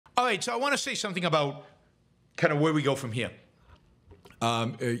All right, so I want to say something about kind of where we go from here.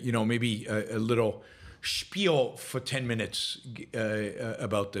 You know, maybe a little spiel for 10 minutes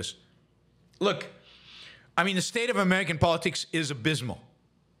about this. Look, I mean, the state of American politics is abysmal.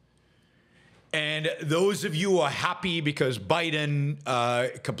 And those of you who are happy because Biden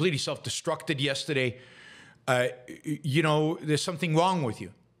completely self-destructed yesterday, you know, there's something wrong with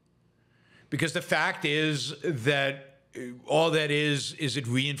you. Because the fact is that all that is it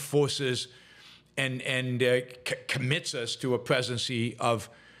reinforces and commits us to a presidency of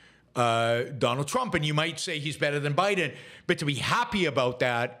Donald Trump. And you might say he's better than Biden, but to be happy about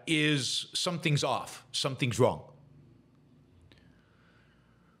that is something's off, something's wrong.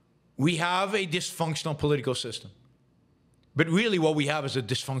 We have a dysfunctional political system, but really what we have is a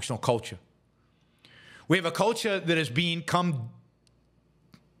dysfunctional culture. We have a culture that has become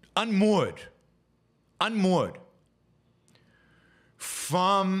unmoored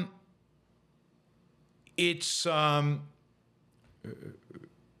from its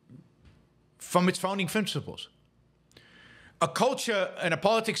founding principles. A culture and a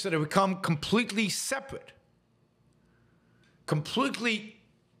politics that have become completely separate, completely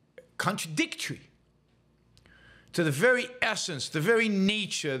contradictory to the very essence, the very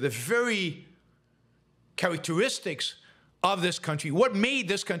nature, the very characteristics of this country, what made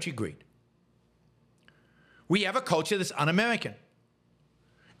this country great. We have a culture that's un-American.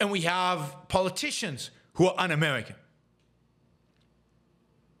 And we have politicians who are un-American.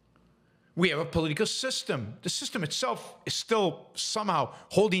 We have a political system. The system itself is still somehow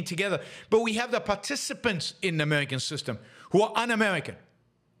holding together. But we have the participants in the American system who are un-American.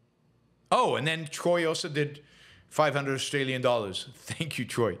 Oh, and then Troy also did 500 Australian dollars. Thank you,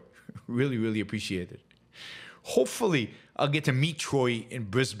 Troy. Really, really appreciate it. Hopefully, I'll get to meet Troy in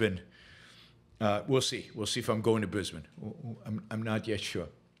Brisbane. We'll see. We'll see if I'm going to Brisbane. I'm not yet sure.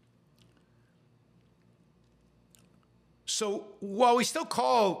 So while we still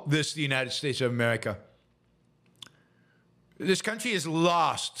call this the United States of America, this country is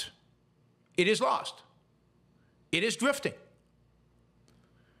lost. It is lost. It is drifting.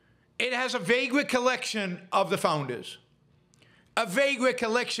 It has a vague recollection of the founders, a vague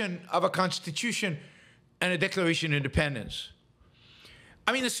recollection of a constitution and a Declaration of Independence.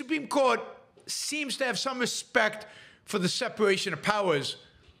 I mean, the Supreme Court seems to have some respect for the separation of powers,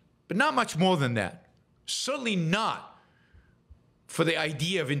 but not much more than that. Certainly not for the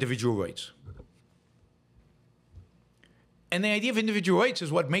idea of individual rights. And the idea of individual rights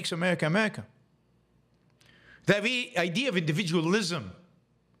is what makes America America. The idea of individualism,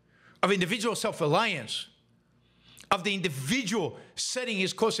 of individual self-reliance, of the individual setting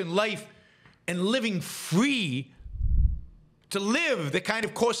his course in life and living free to live the kind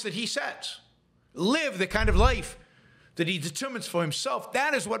of course that he sets, live the kind of life that he determines for himself.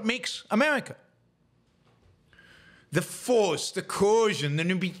 That is what makes America. The force, the coercion,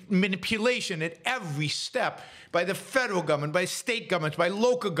 the manipulation at every step by the federal government, by state governments, by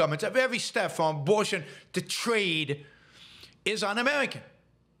local governments, at every step from abortion to trade is un-American.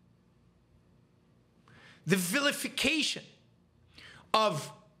 The vilification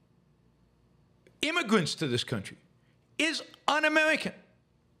of immigrants to this country is un-American.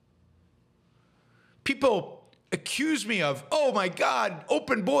 People accuse me of, oh my God,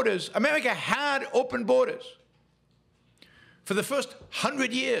 open borders. America had open borders for the first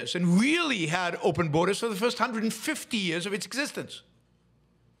 100 years and really had open borders for the first 150 years of its existence.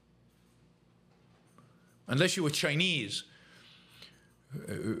 Unless you were Chinese,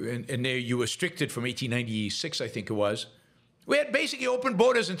 and there you were restricted from 1896, I think it was. We had basically open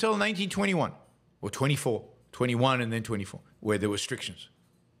borders until 1921, or 24, 21 and then 24, where there were restrictions.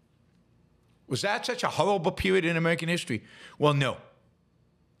 Was that such a horrible period in American history? Well, no.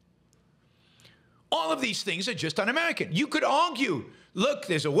 All of these things are just un-American. You could argue, look,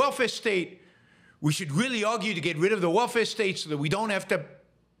 there's a welfare state. We should really argue to get rid of the welfare state so that we don't have to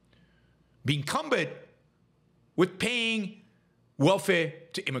be encumbered with paying welfare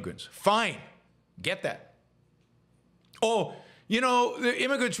to immigrants. Fine, get that. Or, you know, the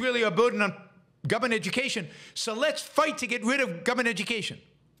immigrants really are a burden on government education, so let's fight to get rid of government education.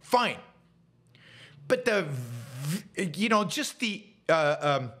 Fine. But the, you know, just the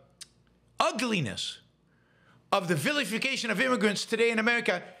ugliness of the vilification of immigrants today in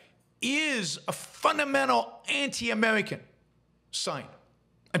America is a fundamental anti-American sign.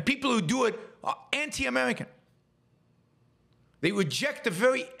 And people who do it are anti-American. They reject the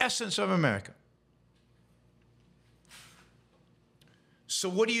very essence of America. So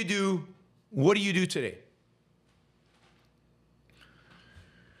what do you do? What do you do today?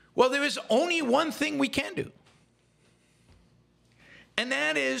 Well, there is only one thing we can do. And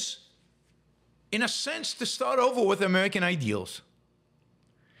that is, in a sense, to start over with American ideals.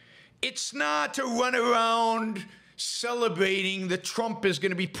 It's not to run around celebrating that Trump is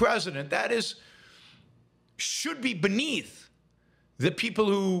going to be president. That should be beneath the people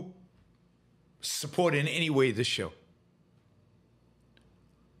who support in any way this show.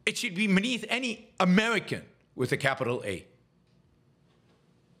 It should be beneath any American with a capital A.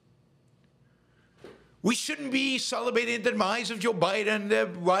 We shouldn't be celebrating the demise of Joe Biden, the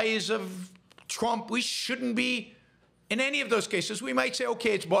rise of Trump. We shouldn't be, in any of those cases. We might say,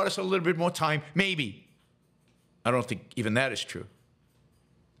 okay, it's bought us a little bit more time, maybe. I don't think even that is true.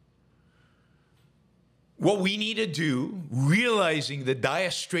 What we need to do, realizing the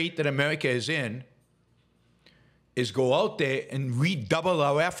dire strait that America is in, is go out there and redouble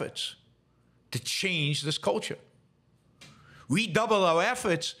our efforts to change this culture. Redouble our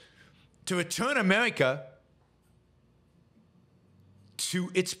efforts to return America to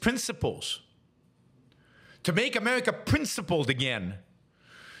its principles, to make America principled again,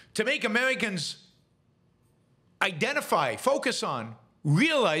 to make Americans identify, focus on,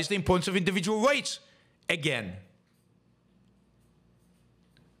 realize the importance of individual rights again.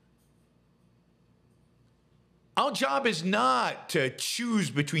 Our job is not to choose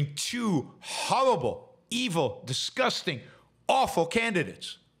between two horrible, evil, disgusting, awful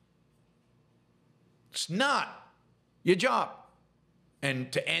candidates. It's not your job. And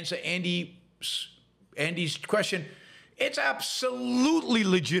to answer Andy's question, it's absolutely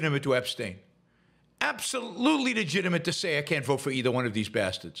legitimate to abstain. Absolutely legitimate to say I can't vote for either one of these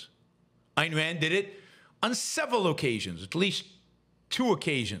bastards. Ayn Rand did it on several occasions, at least 2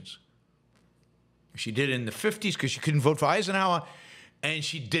 occasions. She did it in the 50s because she couldn't vote for Eisenhower, and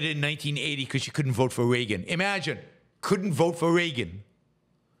she did it in 1980 because she couldn't vote for Reagan. Imagine, couldn't vote for Reagan.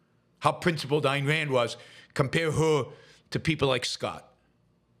 How principled Ayn Rand was. Compare her to people like Scott.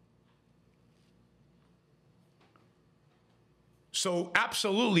 So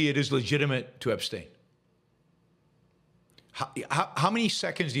absolutely it is legitimate to abstain. How many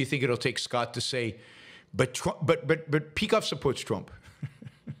seconds do you think it'll take Scott to say, but Peikoff supports Trump?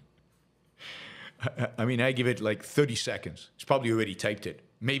 I mean, I give it like 30 seconds. He's probably already typed it.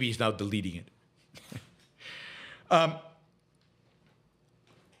 Maybe he's now deleting it.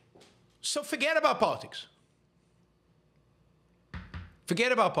 So forget about politics.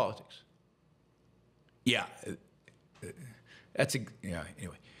 Forget about politics. Yeah.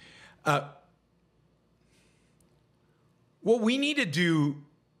 Anyway. What we need to do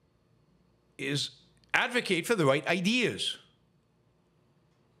is advocate for the right ideas.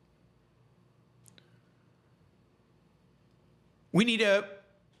 We need to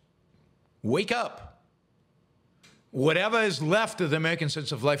wake up. Whatever is left of the American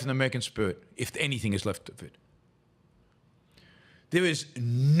sense of life and the American spirit, if anything is left of it. There is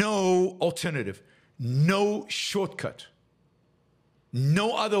no alternative, no shortcut,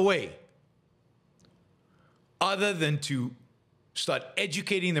 no other way other than to start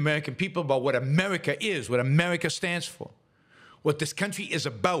educating the American people about what America is, what America stands for, what this country is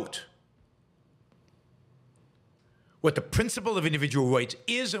about, what the principle of individual rights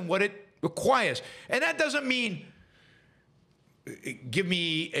is and what it requires. And that doesn't mean give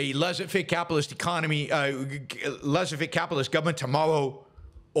me a laissez-faire capitalist economy, laissez-faire capitalist government tomorrow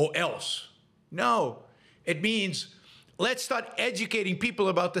or else. No, it means let's start educating people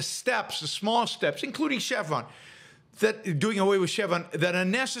about the steps, the small steps, including Chevron, that doing away with Chevron, that are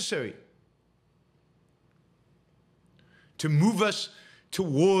necessary to move us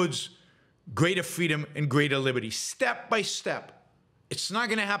towards greater freedom and greater liberty, step by step. It's not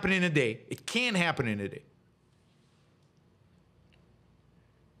going to happen in a day. It can't happen in a day.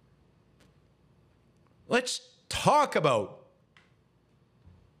 Let's talk about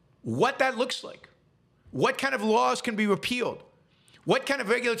what that looks like. What kind of laws can be repealed? What kind of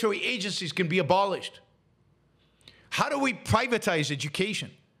regulatory agencies can be abolished? How do we privatize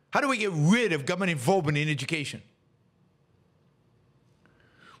education? How do we get rid of government involvement in education?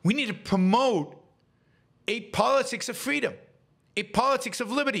 We need to promote a politics of freedom, a politics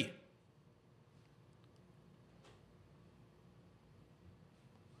of liberty.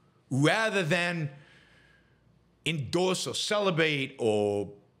 Rather than endorse or celebrate or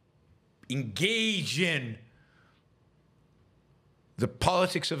engage in the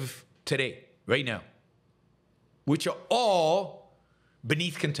politics of today, right now, which are all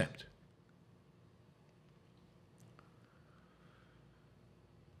beneath contempt.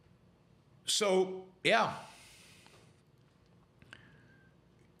 So, yeah,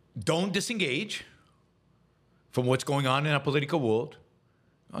 don't disengage from what's going on in our political world.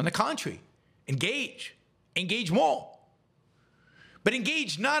 On the contrary, engage more. But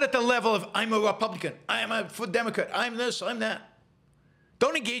engage not at the level of, I'm a Republican, I'm a Democrat, I'm this, I'm that.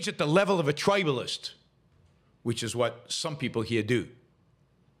 Don't engage at the level of a tribalist, which is what some people here do.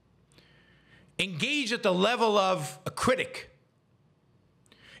 Engage at the level of a critic.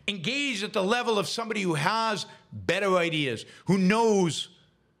 Engage at the level of somebody who has better ideas, who knows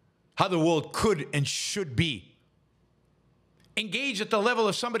how the world could and should be. Engage at the level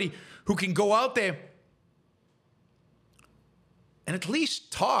of somebody who can go out there and at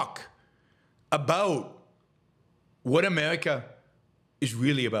least talk about what America is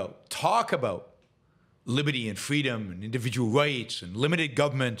really about. Talk about liberty and freedom and individual rights and limited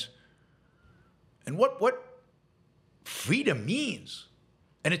government and what freedom means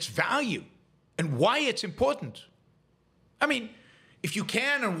and its value and why it's important. I mean, if you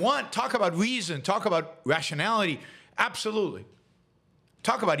can and want, talk about reason, talk about rationality, absolutely.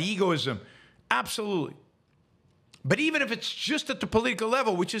 Talk about egoism, absolutely. But even if it's just at the political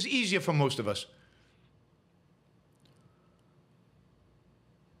level, which is easier for most of us,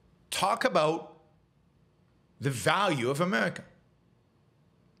 talk about the value of America,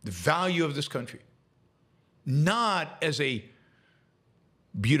 the value of this country, not as a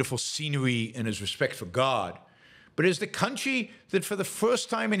beautiful scenery and as respect for God, but as the country that for the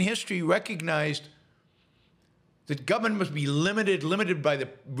first time in history recognized that government must be limited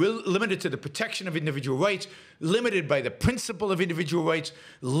to the protection of individual rights, limited by the principle of individual rights,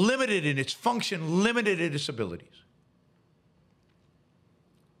 limited in its function, limited in its abilities.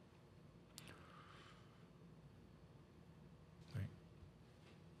 Right.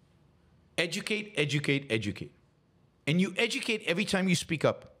 Educate, educate, educate. And you educate every time you speak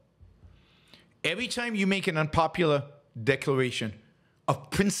up. Every time you make an unpopular declaration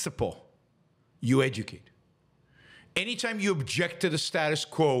of principle, you educate. Anytime you object to the status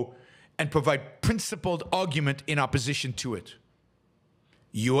quo and provide principled argument in opposition to it,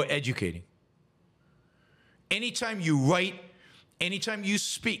 you are educating. Anytime you write, anytime you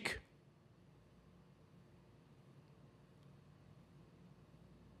speak,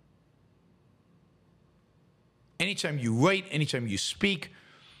 anytime you write, anytime you speak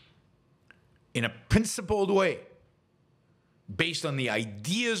in a principled way, based on the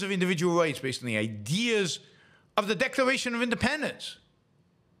ideas of individual rights, based on the ideas of the Declaration of Independence.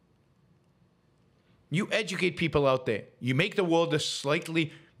 You educate people out there. You make the world a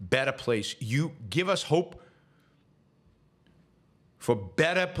slightly better place. You give us hope for a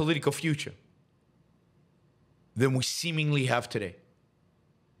better political future than we seemingly have today.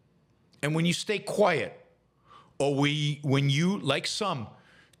 And when you stay quiet, or when you, like some,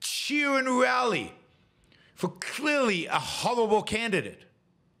 cheer and rally for clearly a horrible candidate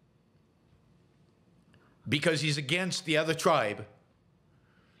because he's against the other tribe,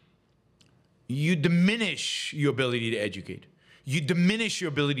 you diminish your ability to educate. You diminish your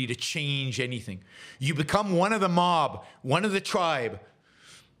ability to change anything. You become one of the mob, one of the tribe,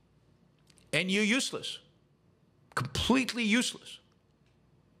 and you're useless, completely useless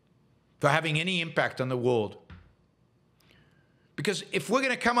for having any impact on the world. Because if we're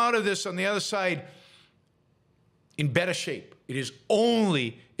going to come out of this on the other side in better shape, it is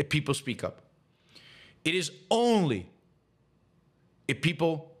only if people speak up. It is only if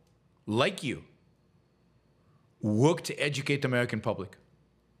people like you work to educate the American public.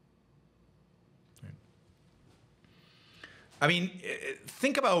 I mean,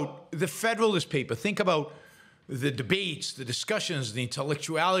 think about the Federalist paper. Think about the debates, the discussions, the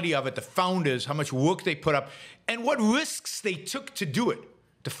intellectuality of it, the founders, how much work they put up, and what risks they took to do it,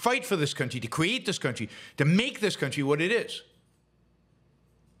 to fight for this country, to create this country, to make this country what it is.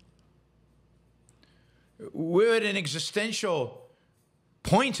 We're at an existential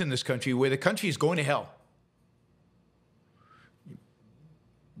point in this country where the country is going to hell.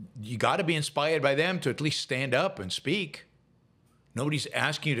 You got to be inspired by them to at least stand up and speak. Nobody's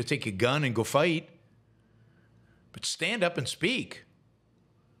asking you to take a gun and go fight. But stand up and speak.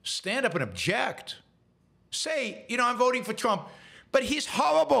 Stand up and object. Say, you know, I'm voting for Trump, but he's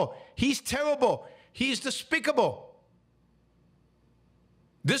horrible. He's terrible. He's despicable.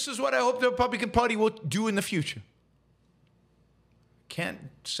 This is what I hope the Republican Party will do in the future. Can't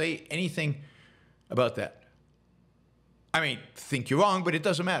say anything about that. I mean, think you're wrong, but it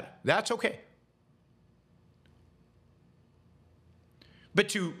doesn't matter. That's okay. But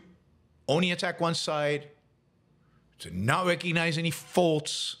to only attack one side, to not recognize any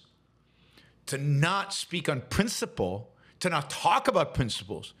faults, to not speak on principle, to not talk about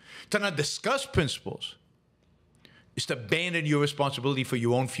principles, to not discuss principles, is to abandon your responsibility for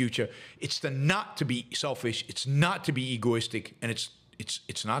your own future. It's to not to be selfish. It's not to be egoistic, and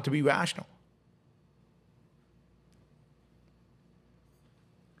it's not to be rational.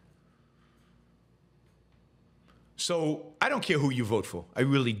 So I don't care who you vote for. I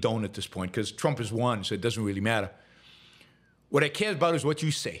really don't at this point, because Trump has won, so it doesn't really matter. What I care about is what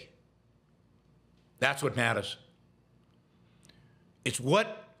you say. That's what matters. It's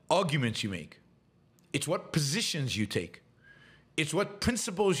what arguments you make. It's what positions you take. It's what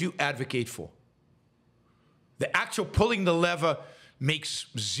principles you advocate for. The actual pulling the lever makes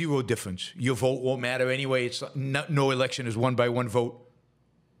zero difference. Your vote won't matter anyway. It's no election is won by one vote.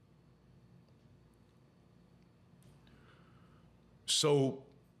 So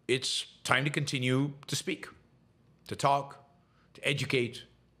it's time to continue to speak, to talk, to educate,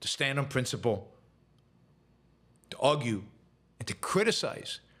 to stand on principle, to argue, and to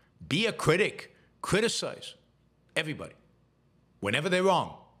criticize. Be a critic. Criticize everybody whenever they're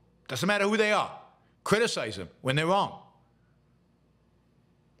wrong. Doesn't matter who they are. Criticize them when they're wrong.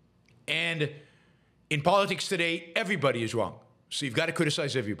 And in politics today, everybody is wrong. So you've got to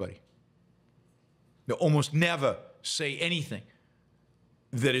criticize everybody. They'll almost never say anything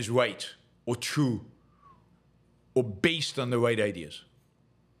that is right or true or based on the right ideas.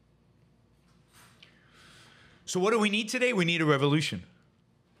 So what do we need today? We need a revolution.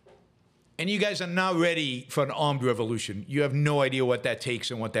 And you guys are not ready for an armed revolution. You have no idea what that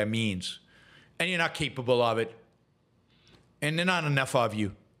takes and what that means. And you're not capable of it. And there are not enough of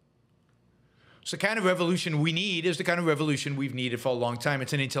you. So the kind of revolution we need is the kind of revolution we've needed for a long time.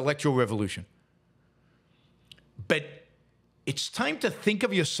 It's an intellectual revolution. But it's time to think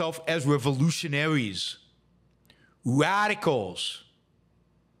of yourself as revolutionaries, radicals,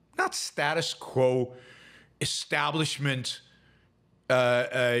 not status quo, establishment,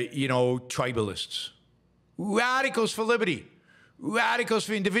 tribalists. Radicals for liberty, radicals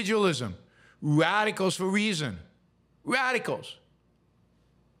for individualism, radicals for reason, radicals.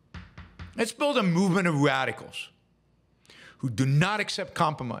 Let's build a movement of radicals who do not accept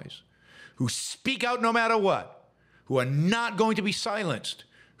compromise, who speak out no matter what, who are not going to be silenced,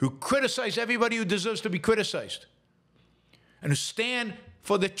 who criticize everybody who deserves to be criticized, and who stand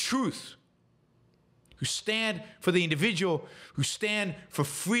for the truth, who stand for the individual, who stand for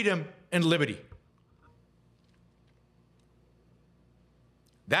freedom and liberty.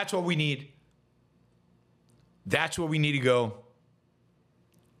 That's what we need. That's where we need to go.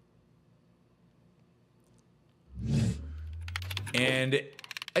 And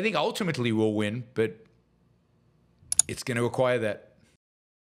I think ultimately we'll win, but it's going to require that.